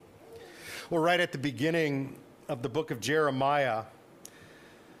Well, right at the beginning of the book of Jeremiah,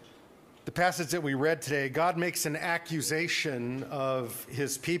 the passage that we read today, God makes an accusation of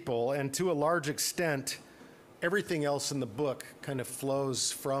his people, and to a large extent, everything else in the book kind of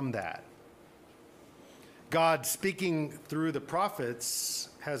flows from that. God, speaking through the prophets,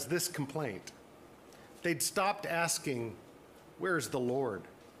 has this complaint. They'd stopped asking, "Where's the Lord?"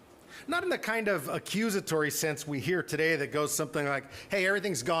 Not in the kind of accusatory sense we hear today that goes something like, "Hey,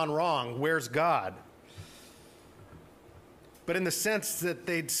 everything's gone wrong. Where's God?" But in the sense that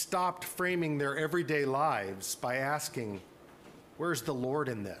they'd stopped framing their everyday lives by asking, "Where's the Lord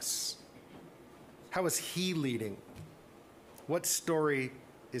in this? How is he leading? What story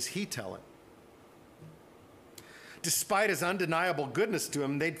is he telling?" Despite his undeniable goodness to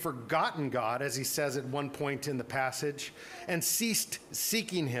him, they'd forgotten God, as he says at one point in the passage, and ceased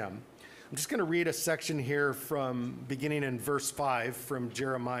seeking him. I'm just going to read a section here from beginning in verse 5 from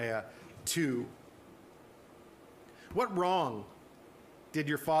Jeremiah 2. "What wrong did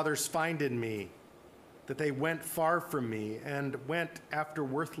your fathers find in me, that they went far from me and went after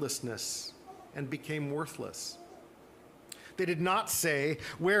worthlessness and became worthless? They did not say,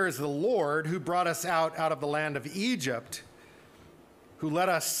 'Where is the Lord who brought us out of the land of Egypt, who led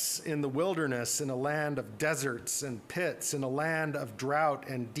us in the wilderness, in a land of deserts and pits, in a land of drought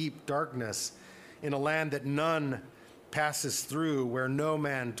and deep darkness, in a land that none passes through, where no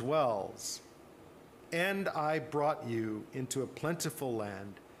man dwells? And I brought you into a plentiful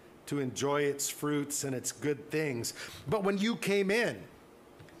land to enjoy its fruits and its good things. But when you came in,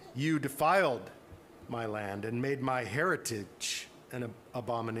 you defiled my land and made my heritage an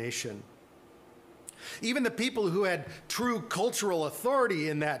abomination.'" Even the people who had true cultural authority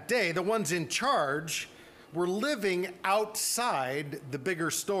in that day, the ones in charge, were living outside the bigger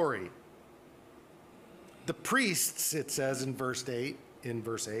story. The priests, it says in verse 8,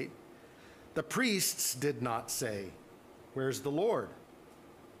 the priests did not say, "Where's the Lord?"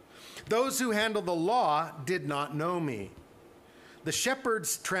 Those who handle the law did not know me. The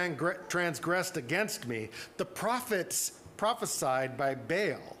shepherds transgressed against me. The prophets prophesied by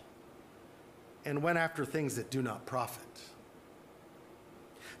Baal and went after things that do not profit.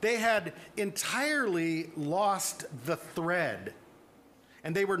 They had entirely lost the thread,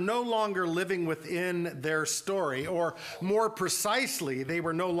 and they were no longer living within their story, or more precisely, they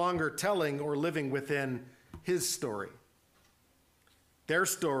were no longer telling or living within his story. Their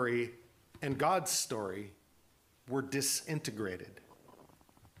story and God's story were disintegrated.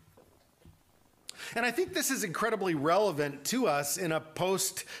 And I think this is incredibly relevant to us in a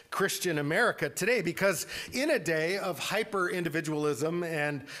post-Christian America today, because in a day of hyper-individualism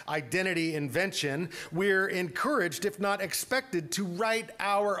and identity invention, we're encouraged, if not expected, to write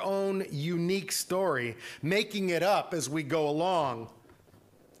our own unique story, making it up as we go along,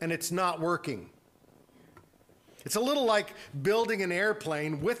 and it's not working. It's a little like building an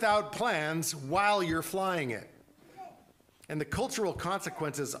airplane without plans while you're flying it. And the cultural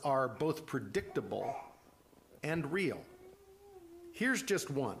consequences are both predictable and real. Here's just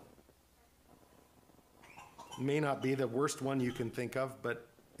one. It may not be the worst one you can think of, but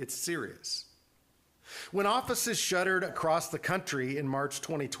it's serious. When offices shuttered across the country in March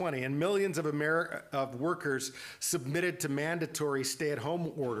 2020 and millions of workers submitted to mandatory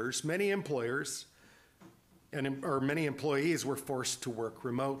stay-at-home orders, many employees were forced to work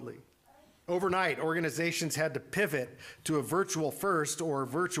remotely. Overnight, organizations had to pivot to a virtual first or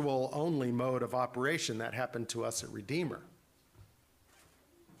virtual only mode of operation. That happened to us at Redeemer.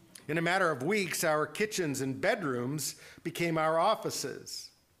 In a matter of weeks, our kitchens and bedrooms became our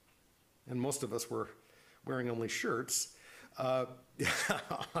offices. And most of us were wearing only shirts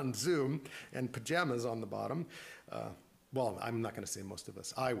on Zoom and pajamas on the bottom. Well, I'm not going to say most of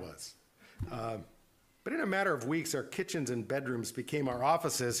us. I was. But in a matter of weeks, our kitchens and bedrooms became our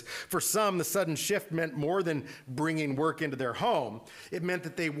offices. For some, the sudden shift meant more than bringing work into their home. It meant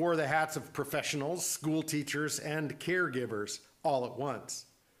that they wore the hats of professionals, school teachers, and caregivers all at once.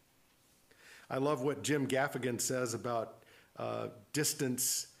 I love what Jim Gaffigan says about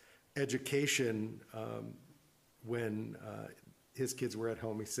distance education when his kids were at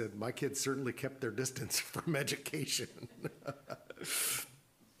home. He said, "My kids certainly kept their distance from education."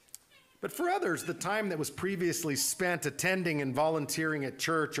 But for others, the time that was previously spent attending and volunteering at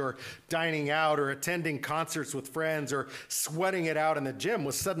church, or dining out, or attending concerts with friends, or sweating it out in the gym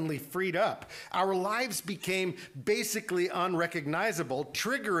was suddenly freed up. Our lives became basically unrecognizable,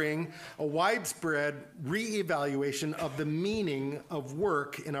 triggering a widespread reevaluation of the meaning of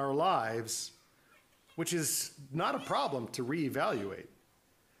work in our lives, which is not a problem to reevaluate.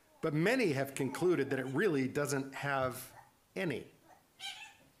 But many have concluded that it really doesn't have any.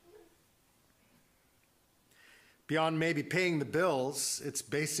 Beyond maybe paying the bills, it's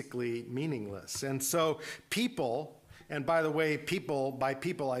basically meaningless. And so people, and by the way, by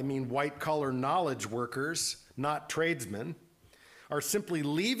people I mean white-collar knowledge workers, not tradesmen, are simply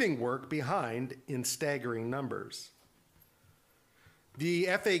leaving work behind in staggering numbers. The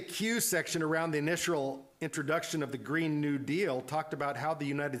FAQ section around the initial introduction of the Green New Deal talked about how the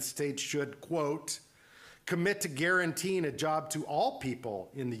United States should, quote, commit to guaranteeing a job to all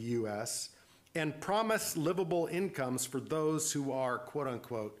people in the U.S. and promise livable incomes for those who are, quote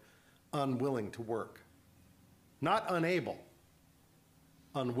unquote, unwilling to work. Not unable,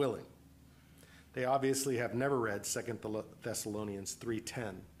 unwilling. They obviously have never read 2 Thessalonians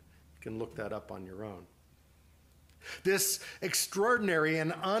 3:10. You can look that up on your own. This extraordinary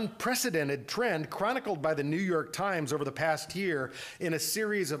and unprecedented trend chronicled by the New York Times over the past year in a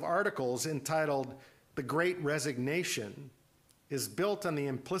series of articles entitled The Great Resignation is built on the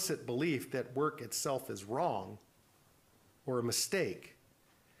implicit belief that work itself is wrong or a mistake,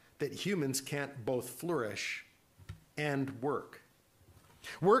 that humans can't both flourish and work.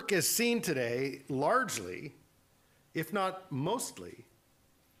 Work is seen today largely, if not mostly,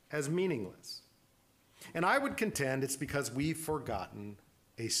 as meaningless. And I would contend it's because we've forgotten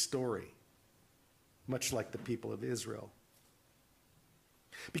a story, much like the people of Israel.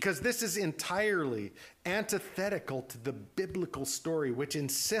 Because this is entirely antithetical to the biblical story, which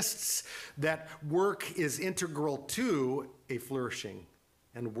insists that work is integral to a flourishing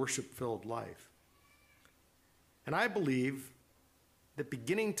and worship-filled life. And I believe that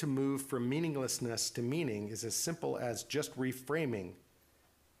beginning to move from meaninglessness to meaning is as simple as just reframing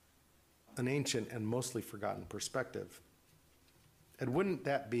an ancient and mostly forgotten perspective. And wouldn't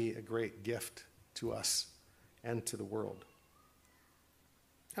that be a great gift to us and to the world?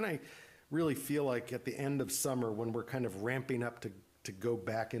 And I really feel like at the end of summer, when we're kind of ramping up to go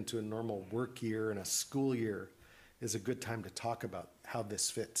back into a normal work year and a school year, is a good time to talk about how this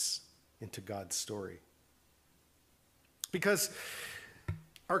fits into God's story. Because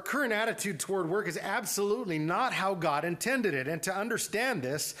our current attitude toward work is absolutely not how God intended it. And to understand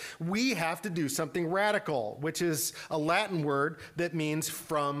this, we have to do something radical, which is a Latin word that means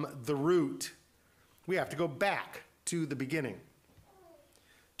from the root. We have to go back to the beginning.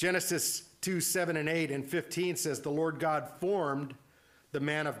 Genesis 2:7 and 8 and 15 says, the Lord God formed the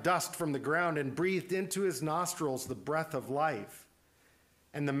man of dust from the ground and breathed into his nostrils the breath of life.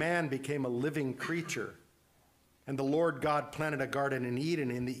 And the man became a living creature. And the Lord God planted a garden in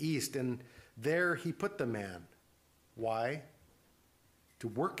Eden in the east, and there he put the man. Why? To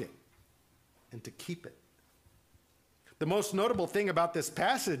work it and to keep it. The most notable thing about this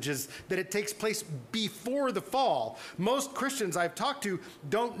passage is that it takes place before the fall. Most Christians I've talked to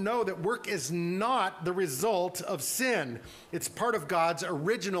don't know that work is not the result of sin. It's part of God's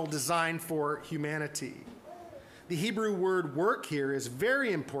original design for humanity. The Hebrew word work here is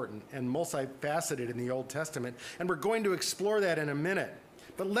very important and multifaceted in the Old Testament, and we're going to explore that in a minute.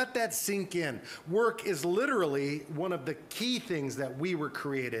 But let that sink in. Work is literally one of the key things that we were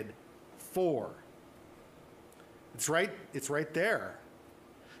created for. It's right there.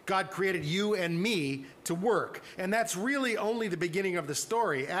 God created you and me to work, and that's really only the beginning of the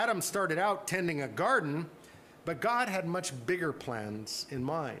story. Adam started out tending a garden, but God had much bigger plans in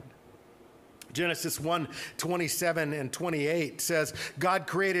mind. Genesis 1:27 and 28 says, God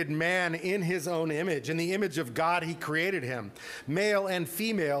created man in his own image. In the image of God, he created him. Male and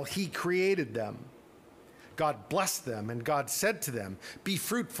female, he created them. God blessed them, and God said to them, be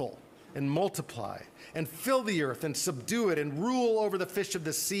fruitful and multiply, and fill the earth and subdue it, and rule over the fish of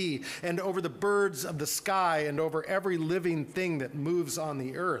the sea, and over the birds of the sky, and over every living thing that moves on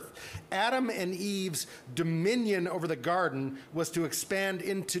the earth. Adam and Eve's dominion over the garden was to expand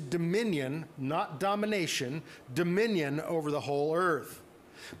into dominion, not domination, dominion over the whole earth.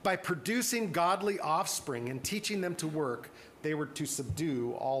 By producing godly offspring and teaching them to work, they were to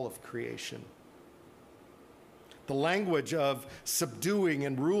subdue all of creation. The language of subduing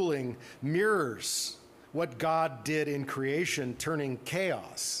and ruling mirrors what God did in creation, turning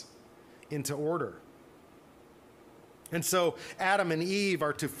chaos into order. And so Adam and Eve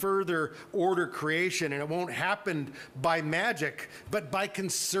are to further order creation, and it won't happen by magic, but by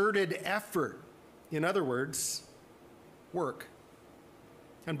concerted effort. In other words, work.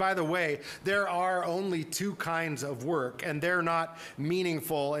 And by the way, there are only two kinds of work, and they're not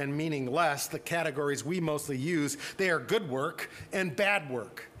meaningful and meaningless, the categories we mostly use. They are good work and bad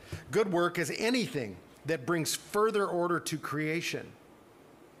work. Good work is anything that brings further order to creation.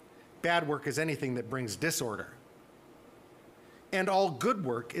 Bad work is anything that brings disorder. And all good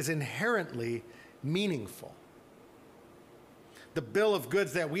work is inherently meaningful. the bill of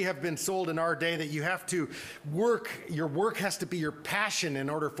goods that we have been sold in our day, that you have to work, your work has to be your passion in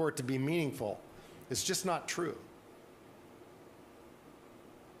order for it to be meaningful. It's just not true.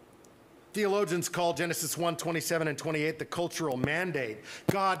 Theologians call Genesis 1:27 and 28 the cultural mandate.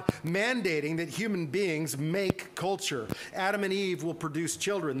 God mandating that human beings make culture. Adam and Eve will produce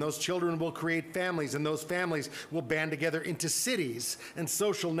children. Those children will create families, and those families will band together into cities and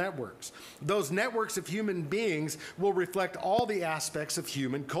social networks. Those networks of human beings will reflect all the aspects of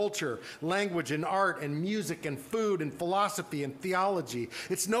human culture, language and art and music and food and philosophy and theology.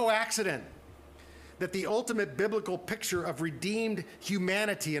 It's no accident that the ultimate biblical picture of redeemed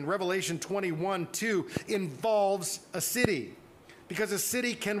humanity in Revelation 21:2 involves a city, because a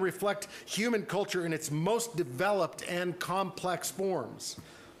city can reflect human culture in its most developed and complex forms.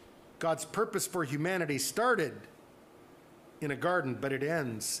 God's purpose for humanity started in a garden, but it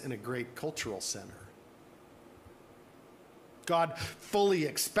ends in a great cultural center. God fully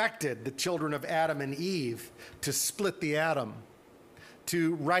expected the children of Adam and Eve to split the atom,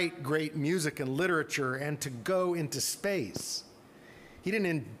 to write great music and literature, and to go into space. He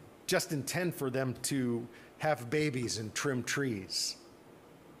didn't just intend for them to have babies and trim trees.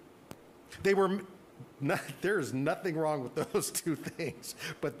 There's nothing wrong with those two things,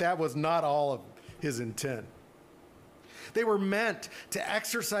 but that was not all of his intent. They were meant to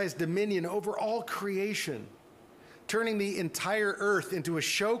exercise dominion over all creation, turning the entire earth into a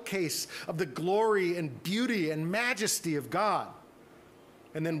showcase of the glory and beauty and majesty of God,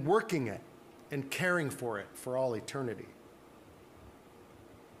 and then working it and caring for it for all eternity.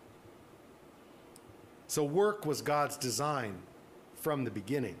 So work was God's design from the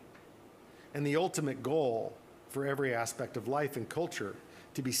beginning, and the ultimate goal for every aspect of life and culture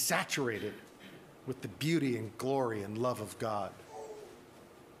to be saturated with the beauty and glory and love of God.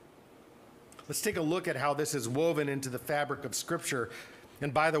 Let's take a look at how this is woven into the fabric of Scripture.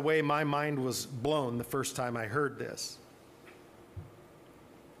 And by the way, my mind was blown the first time I heard this.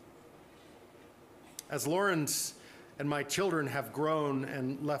 As Lawrence and my children have grown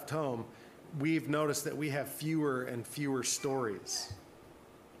and left home, we've noticed that we have fewer and fewer stories.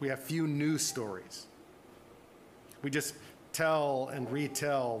 We have few new stories. We just tell and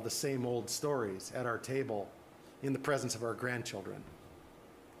retell the same old stories at our table in the presence of our grandchildren.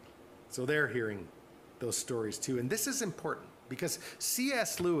 So they're hearing those stories too. And this is important because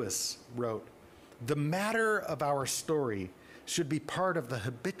C.S. Lewis wrote, "The matter of our story should be part of the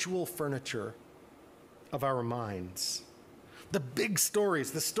habitual furniture of our minds." The big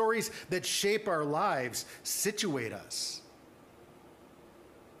stories, the stories that shape our lives, situate us.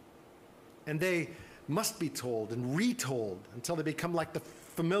 And they must be told and retold until they become like the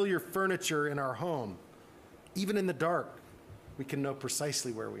familiar furniture in our home. Even in the dark, we can know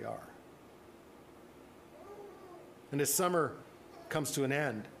precisely where we are. And as summer comes to an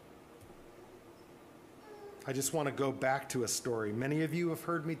end, I just want to go back to a story many of you have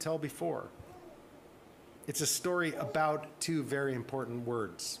heard me tell before. It's a story about two very important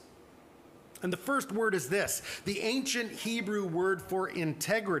words. And the first word is this. The ancient Hebrew word for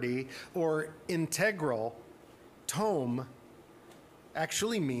integrity or integral, tome,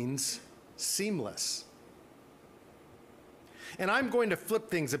 actually means seamless. And I'm going to flip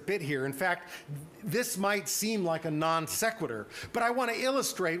things a bit here. In fact, this might seem like a non sequitur, but I want to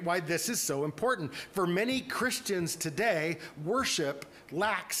illustrate why this is so important. For many Christians today, worship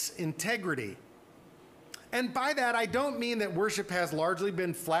lacks integrity. And by that, I don't mean that worship has largely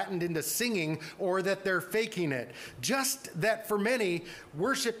been flattened into singing or that they're faking it. Just that for many,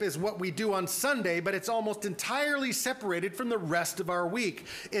 worship is what we do on Sunday, but it's almost entirely separated from the rest of our week.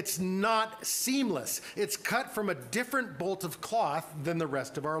 It's not seamless. It's cut from a different bolt of cloth than the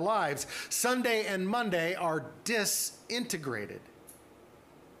rest of our lives. Sunday and Monday are disintegrated.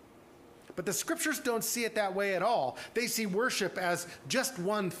 But the scriptures don't see it that way at all. They see worship as just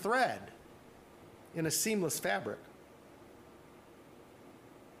one thread in a seamless fabric.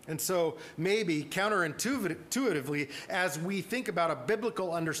 And so maybe counterintuitively, as we think about a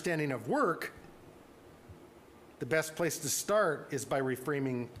biblical understanding of work, the best place to start is by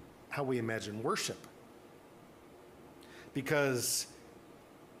reframing how we imagine worship. Because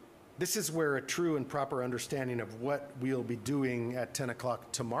this is where a true and proper understanding of what we'll be doing at 10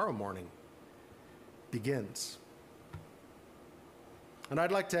 o'clock tomorrow morning begins. And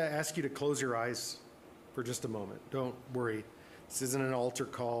I'd like to ask you to close your eyes for just a moment. Don't worry. This isn't an altar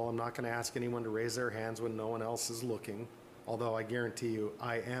call. I'm not going to ask anyone to raise their hands when no one else is looking, although I guarantee you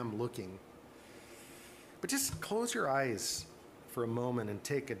I am looking. But just close your eyes for a moment and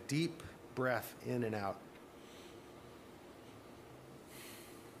take a deep breath in and out.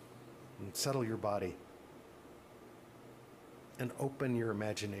 And settle your body. and open your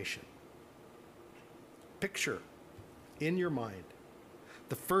imagination. Picture in your mind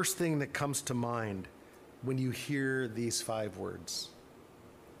the first thing that comes to mind when you hear these 5 words.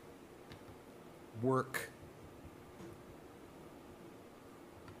 Work,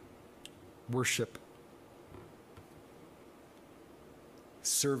 worship,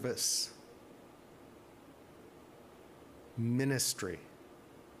 service, ministry,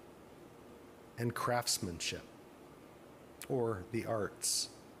 and craftsmanship, or the arts.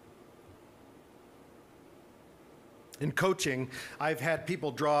 In coaching, I've had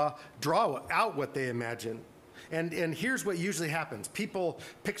people draw out what they imagine. And here's what usually happens. People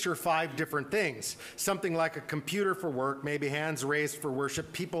picture 5 different things. Something like a computer for work, maybe hands raised for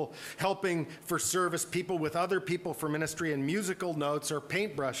worship, people helping for service, people with other people for ministry, and musical notes or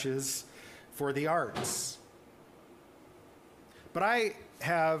paintbrushes for the arts. But I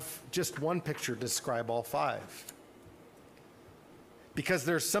have just one picture to describe all 5. Because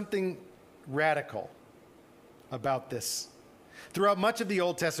there's something radical about this. Throughout much of the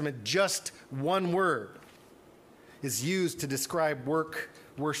Old Testament, just one word is used to describe work,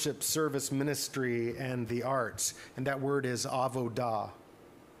 worship, service, ministry, and the arts. And that word is avodah.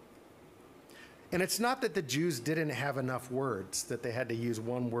 And it's not that the Jews didn't have enough words, that they had to use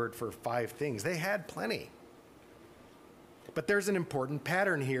one word for 5 things. They had plenty. But there's an important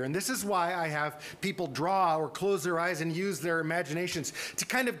pattern here, and this is why I have people draw or close their eyes and use their imaginations to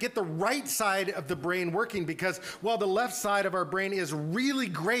kind of get the right side of the brain working, because while the left side of our brain is really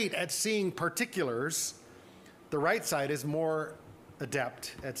great at seeing particulars, the right side is more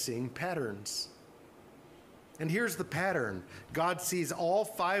adept at seeing patterns. And here's the pattern. God sees all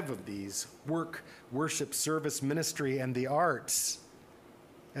 5 of these, work, worship, service, ministry, and the arts,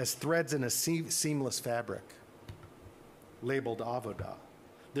 as threads in a seamless fabric, labeled avodah.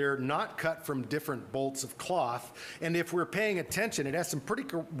 They're not cut from different bolts of cloth. And if we're paying attention, it has some pretty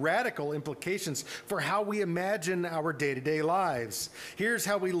radical implications for how we imagine our day-to-day lives. Here's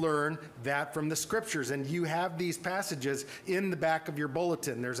how we learn that from the scriptures. And you have these passages in the back of your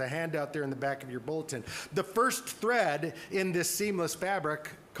bulletin. There's a handout there in the back of your bulletin. The first thread in this seamless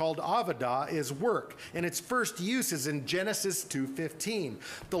fabric called avodah is work, and its first use is in Genesis 2:15.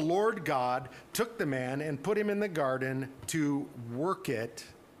 The Lord God took the man and put him in the garden to work it,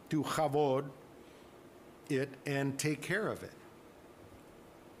 to chavod it, and take care of it.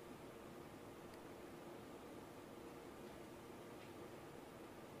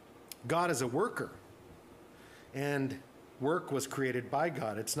 God is a worker, and work was created by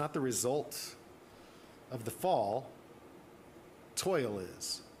God. It's not the result of the fall. Toil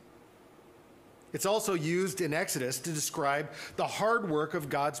is. It's also used in Exodus to describe the hard work of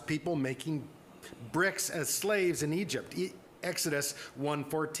God's people making bricks as slaves in Egypt. Exodus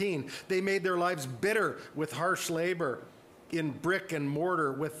 1:14. They made their lives bitter with harsh labor in brick and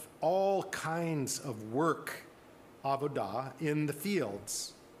mortar, with all kinds of work, avodah, in the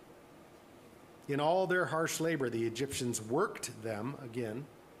fields. In all their harsh labor, the Egyptians worked them, again,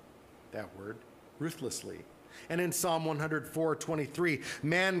 that word, ruthlessly. And in Psalm 104:23,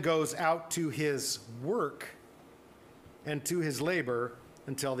 man goes out to his work and to his labor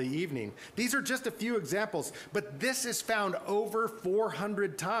until the evening. These are just a few examples, but this is found over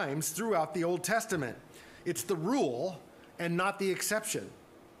 400 times throughout the Old Testament. It's the rule and not the exception.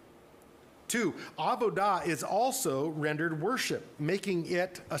 2, avodah is also rendered worship, making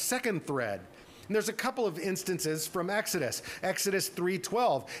it a second thread. And there's a couple of instances from Exodus. Exodus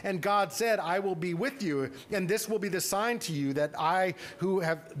 3:12, and God said, I will be with you, and this will be the sign to you that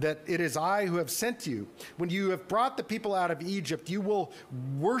it is I who have sent you. When you have brought the people out of Egypt, you will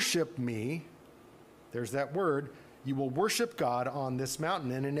worship me. There's that word. You will worship God on this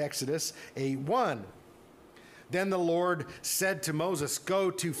mountain. And in Exodus 8:1. Then the Lord said to Moses, go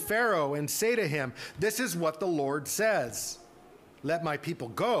to Pharaoh and say to him, this is what the Lord says. Let my people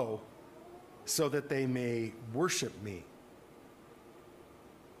go, so that they may worship me.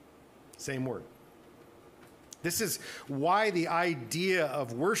 Same word. This is why the idea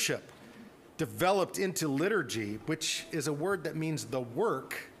of worship developed into liturgy, which is a word that means the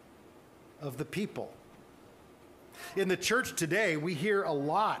work of the people. In the church today, we hear a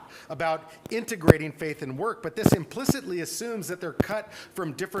lot about integrating faith and work, but this implicitly assumes that they're cut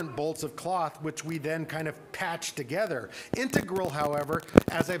from different bolts of cloth, which we then kind of patch together. Integral, however,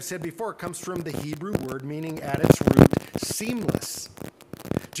 as I've said before, comes from the Hebrew word meaning at its root, seamless.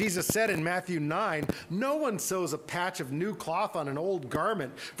 Jesus said in Matthew 9, no one sews a patch of new cloth on an old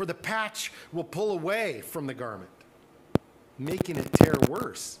garment, for the patch will pull away from the garment, making it tear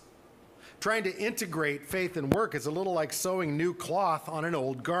worse. Trying to integrate faith and work is a little like sewing new cloth on an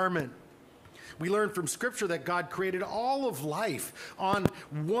old garment. We learn from Scripture that God created all of life on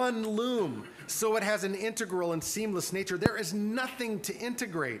one loom, so it has an integral and seamless nature. There is nothing to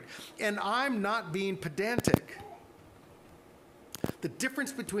integrate, and I'm not being pedantic. The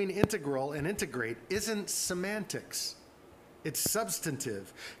difference between integral and integrate isn't semantics. It's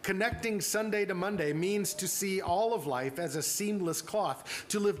substantive. Connecting Sunday to Monday means to see all of life as a seamless cloth,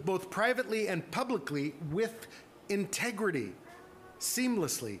 to live both privately and publicly with integrity,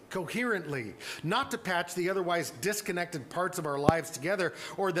 seamlessly, coherently, not to patch the otherwise disconnected parts of our lives together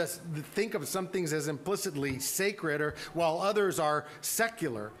or think of some things as implicitly sacred or while others are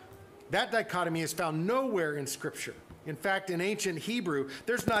secular. That dichotomy is found nowhere in Scripture. In fact, in ancient Hebrew,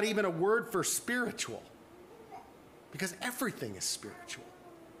 there's not even a word for spiritual, because everything is spiritual.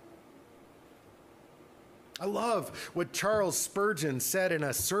 I love what Charles Spurgeon said in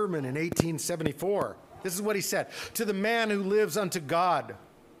a sermon in 1874. This is what he said: "To the man who lives unto God,"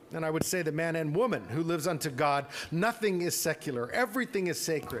 and I would say the man and woman who lives unto God, "nothing is secular. Everything is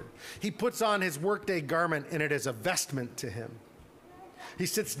sacred. He puts on his workday garment, and it is a vestment to him. He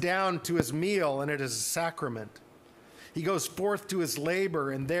sits down to his meal, and it is a sacrament. He goes forth to his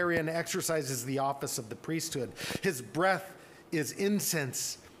labor, and therein exercises the office of the priesthood. His breath is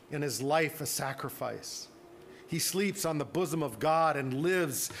incense, and his life a sacrifice. He sleeps on the bosom of God and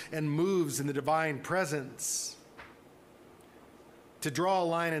lives and moves in the divine presence." To draw a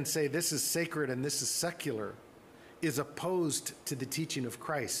line and say this is sacred and this is secular is opposed to the teaching of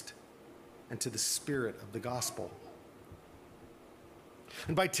Christ and to the spirit of the gospel.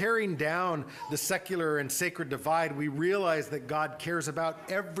 And by tearing down the secular and sacred divide, we realize that God cares about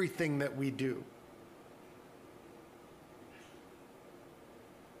everything that we do.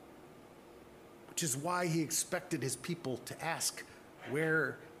 Which is why he expected his people to ask,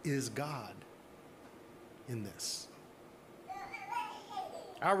 where is God in this?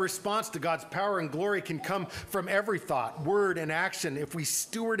 Our response to God's power and glory can come from every thought, word, and action if we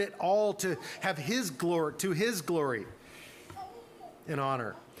steward it all to have his glory and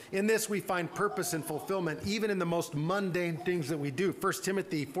honor. In this, we find purpose and fulfillment, even in the most mundane things that we do. 1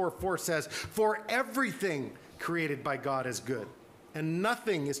 Timothy 4:4 says, "For everything created by God is good, and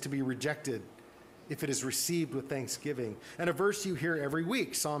nothing is to be rejected if it is received with thanksgiving." And a verse you hear every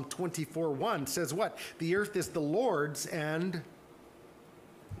week, Psalm 24:1 says what? "The earth is the Lord's and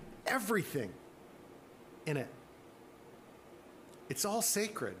everything in it." It's all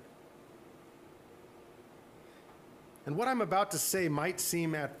sacred. And what I'm about to say might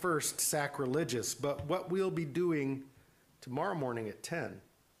seem at first sacrilegious, but what we'll be doing tomorrow morning at 10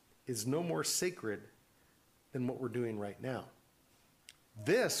 is no more sacred than what we're doing right now.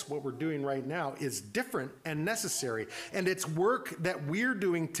 What we're doing right now, is different and necessary, and it's work that we're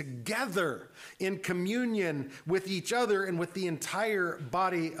doing together in communion with each other and with the entire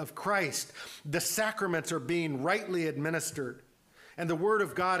body of Christ. The sacraments are being rightly administered, and the Word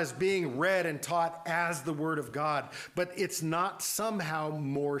of God is being read and taught as the Word of God, but it's not somehow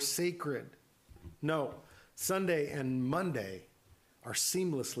more sacred. No, Sunday and Monday are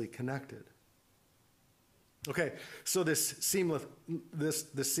seamlessly connected. Okay, so this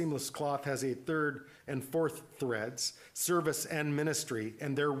seamless cloth has a third and fourth threads, service and ministry,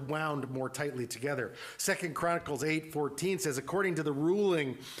 and they're wound more tightly together. 2 Chronicles 8:14 says, "According to the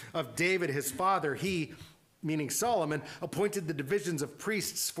ruling of David his father, he," meaning Solomon, "appointed the divisions of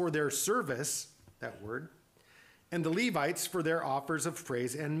priests for their service," that word, "and the Levites for their offers of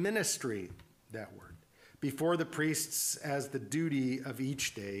praise and ministry," that word, "before the priests as the duty of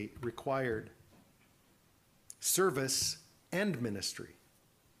each day required." Service and ministry.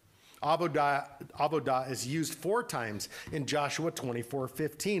 Avodah is used 4 times in Joshua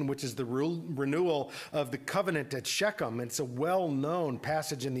 24:15, which is the renewal of the covenant at Shechem. It's a well-known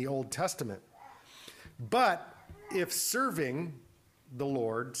passage in the Old Testament. But if serving the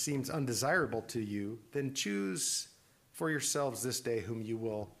Lord seems undesirable to you, then choose for yourselves this day whom you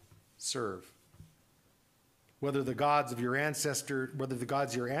will serve. Whether the gods your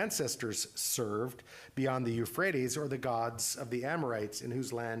ancestors served beyond the Euphrates, or the gods of the Amorites in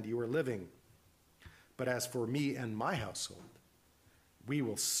whose land you are living. But as for me and my household, we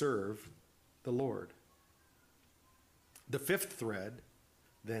will serve the Lord. The 5th thread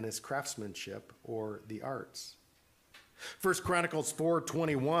then is craftsmanship, or the arts. 1 Chronicles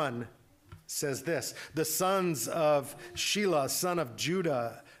 4:21 says this: "The sons of Shelah, son of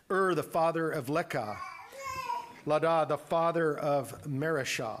Judah, the father of Lekah, Ladah, the father of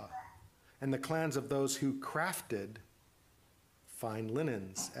Mareshah, and the clans of those who crafted fine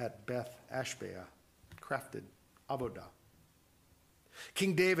linens at Beth Ashbea," crafted avodah.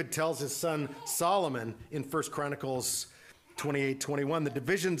 King David tells his son Solomon in 1 Chronicles 28:21, the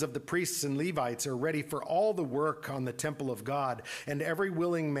divisions of the priests and Levites are ready for all the work on the temple of God, and every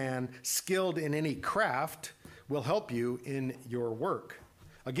willing man skilled in any craft will help you in your work.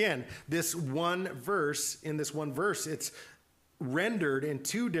 Again, in this one verse, it's rendered in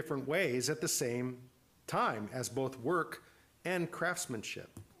two different ways at the same time as both work and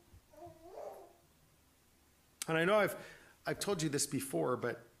craftsmanship. And I know I've told you this before,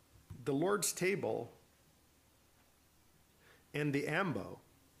 but the Lord's table and the ambo,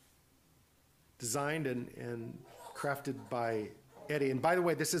 designed and crafted by Eddie. And by the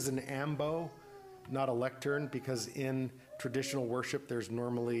way, this is an ambo, not a lectern, because in traditional worship, there's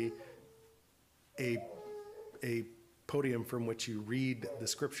normally a podium from which you read the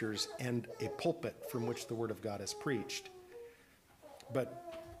scriptures and a pulpit from which the word of God is preached.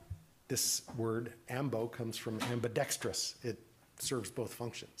 But this word, ambo, comes from ambidextrous. It serves both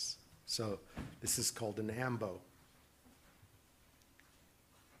functions. So this is called an ambo.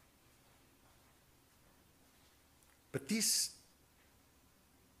 But these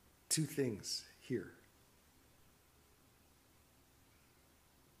two things here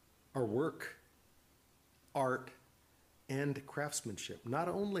are work, art, and craftsmanship. Not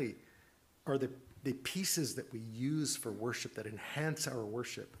only are the pieces that we use for worship that enhance our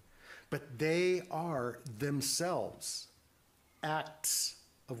worship, but they are themselves acts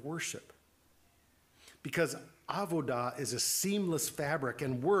of worship. Because avodah is a seamless fabric,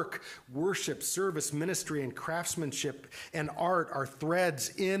 and work, worship, service, ministry, and craftsmanship and art are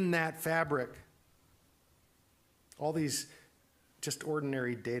threads in that fabric. All these just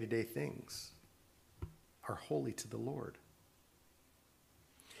ordinary day-to-day things are holy to the Lord.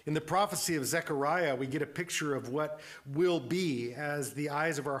 In the prophecy of Zechariah, we get a picture of what will be as the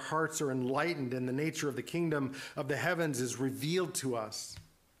eyes of our hearts are enlightened and the nature of the kingdom of the heavens is revealed to us.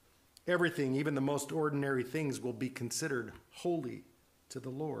 Everything, even the most ordinary things, will be considered holy to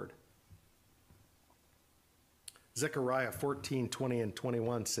the Lord. Zechariah 14:20 and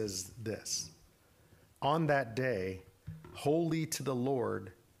 21 says this: "On that day, holy to the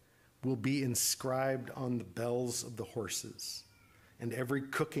Lord will be inscribed on the bells of the horses, and every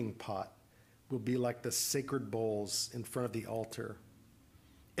cooking pot will be like the sacred bowls in front of the altar.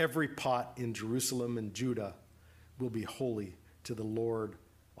 Every pot in Jerusalem and Judah will be holy to the Lord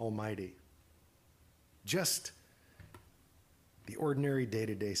Almighty." Just the ordinary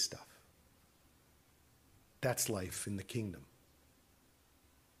day-to-day stuff. That's life in the kingdom.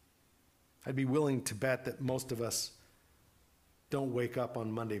 I'd be willing to bet that most of us don't wake up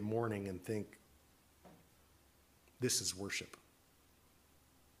on Monday morning and think, this is worship.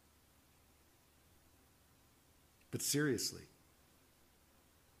 But seriously,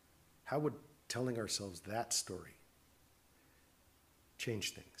 how would telling ourselves that story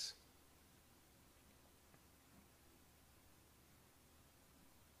change things?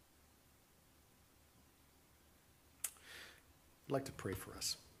 I'd like to pray for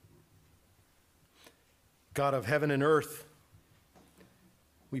us. God of heaven and earth,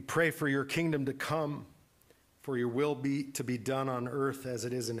 we pray for your kingdom to come, for your will to be done on earth as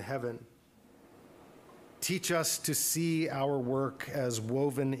it is in heaven. Teach us to see our work as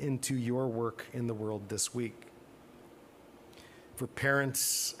woven into your work in the world this week. For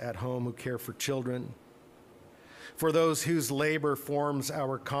parents at home who care for children, for those whose labor forms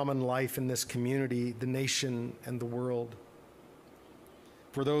our common life in this community, the nation, and the world.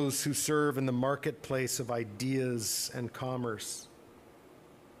 For those who serve in the marketplace of ideas and commerce.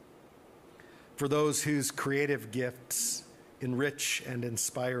 For those whose creative gifts enrich and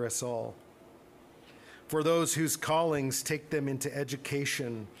inspire us all. For those whose callings take them into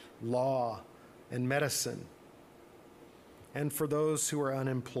education, law, and medicine. And for those who are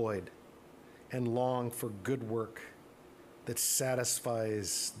unemployed and long for good work that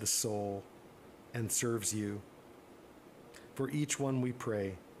satisfies the soul and serves you. For each one we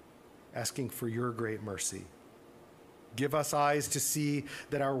pray, asking for your great mercy. Give us eyes to see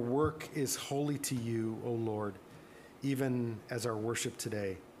that our work is holy to you, O Lord, even as our worship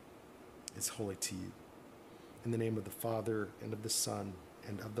today is holy to you. In the name of the Father, and of the Son,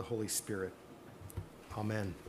 and of the Holy Spirit. Amen.